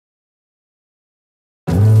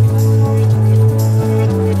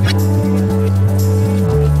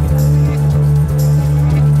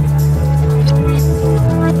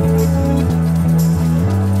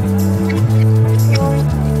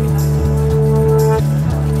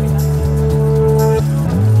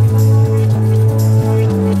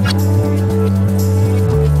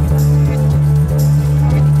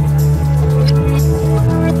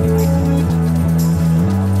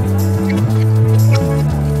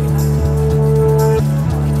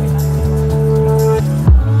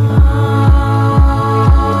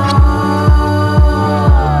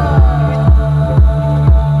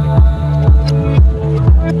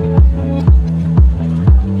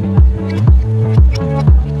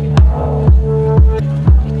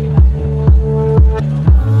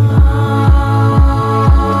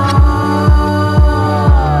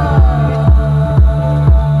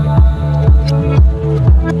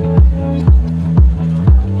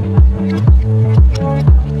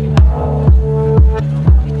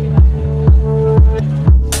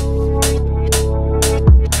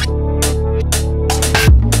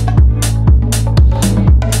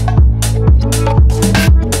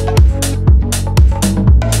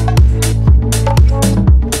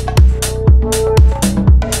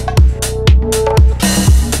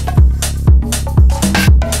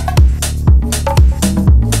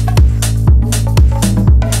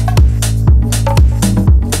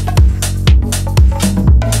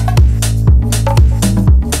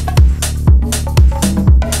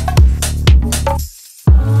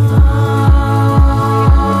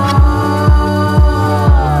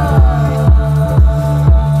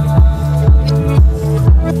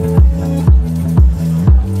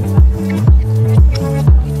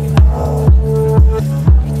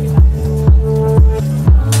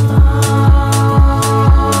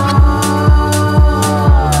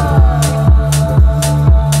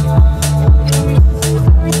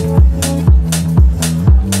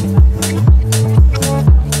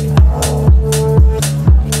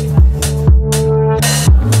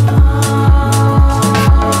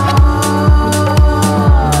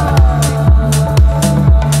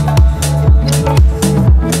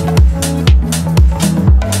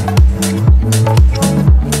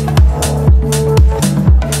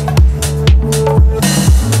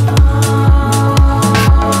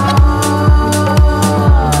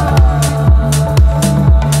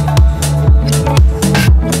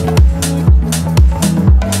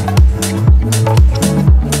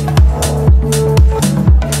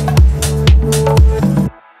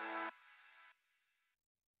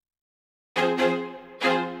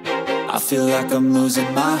I feel like I'm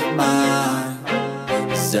losing my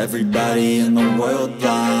mind. Is everybody in the world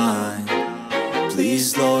blind?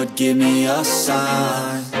 Please, Lord, give me a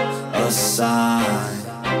sign, a sign.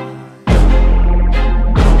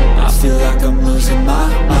 I feel like I'm losing my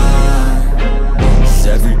mind. Is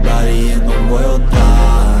everybody in the world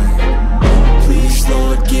blind? Please,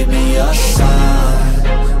 Lord, give me a sign,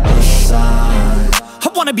 a sign. I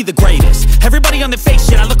wanna be the greatest. Everybody on the fake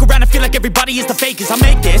shit. I look around and feel like everybody is the fakest. I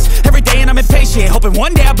make this every day and I'm impatient, hoping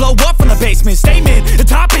one day I blow up from the basement. Statement, the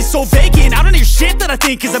top is so vacant. I don't hear shit that I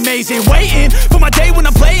think is amazing. Waiting for my day when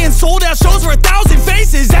I'm playing sold out shows for 1,000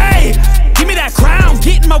 faces. Hey, give me that crown,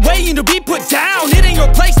 get in my way and to be put down. It ain't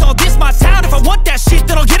your place, no, this my town. If I want that shit,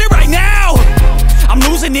 then I'll get it right now. I'm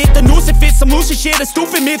losing it, the noose it fits, some losing shit, a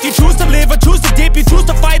stupid myth. You choose to live or choose to dip, you choose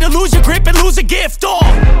to fight or lose your grip and lose a gift.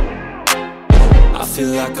 I feel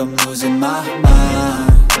like I'm losing my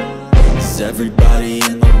mind. Is everybody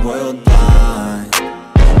in the world blind?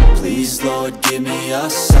 Please, Lord, give me a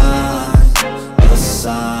sign, a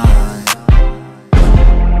sign.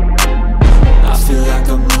 I feel like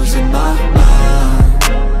I'm losing my mind.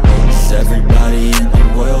 Is everybody in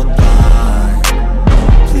the world blind?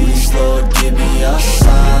 Please, Lord, give me a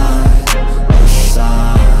sign, a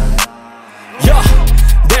sign. Yeah.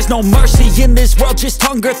 There's no mercy in this world, just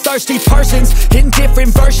hunger-thirsty persons in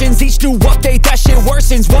different versions. Each new update, that shit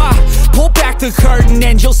worsens. Why? Pull back the curtain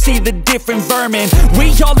and you'll see the different vermin.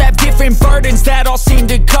 We all have different burdens that all seem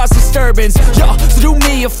to cause disturbance. Yo, so do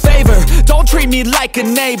me a favor, don't treat me like a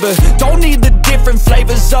neighbor. Don't need the different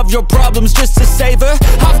flavors of your problems just to savor.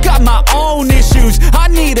 I've got my own issues, I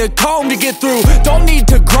need a comb to get through. Don't need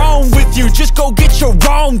to groan with you, just go get your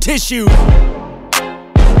own tissue.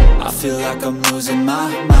 I feel like I'm losing my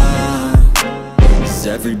mind. Is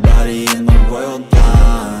everybody in the world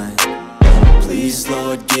blind? Please,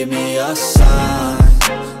 Lord, give me a sign,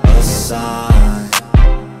 a sign.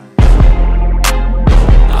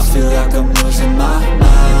 I feel like I'm losing my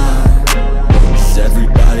mind. Is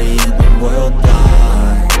everybody in the world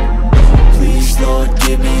blind? Please, Lord,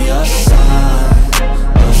 give me a sign,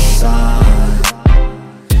 a sign.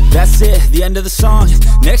 That's it, the end of the song.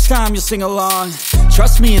 Next time you'll sing along.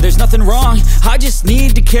 Trust me, there's nothing wrong. I just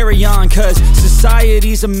need to carry on, cause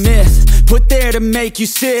society's a myth put there to make you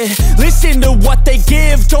sit. Listen to what they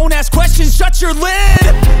give. Don't ask questions, shut your lid.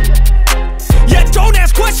 Yeah, don't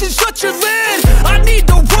ask questions, shut your lid. I need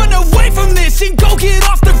to run away from this and go get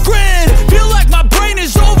off the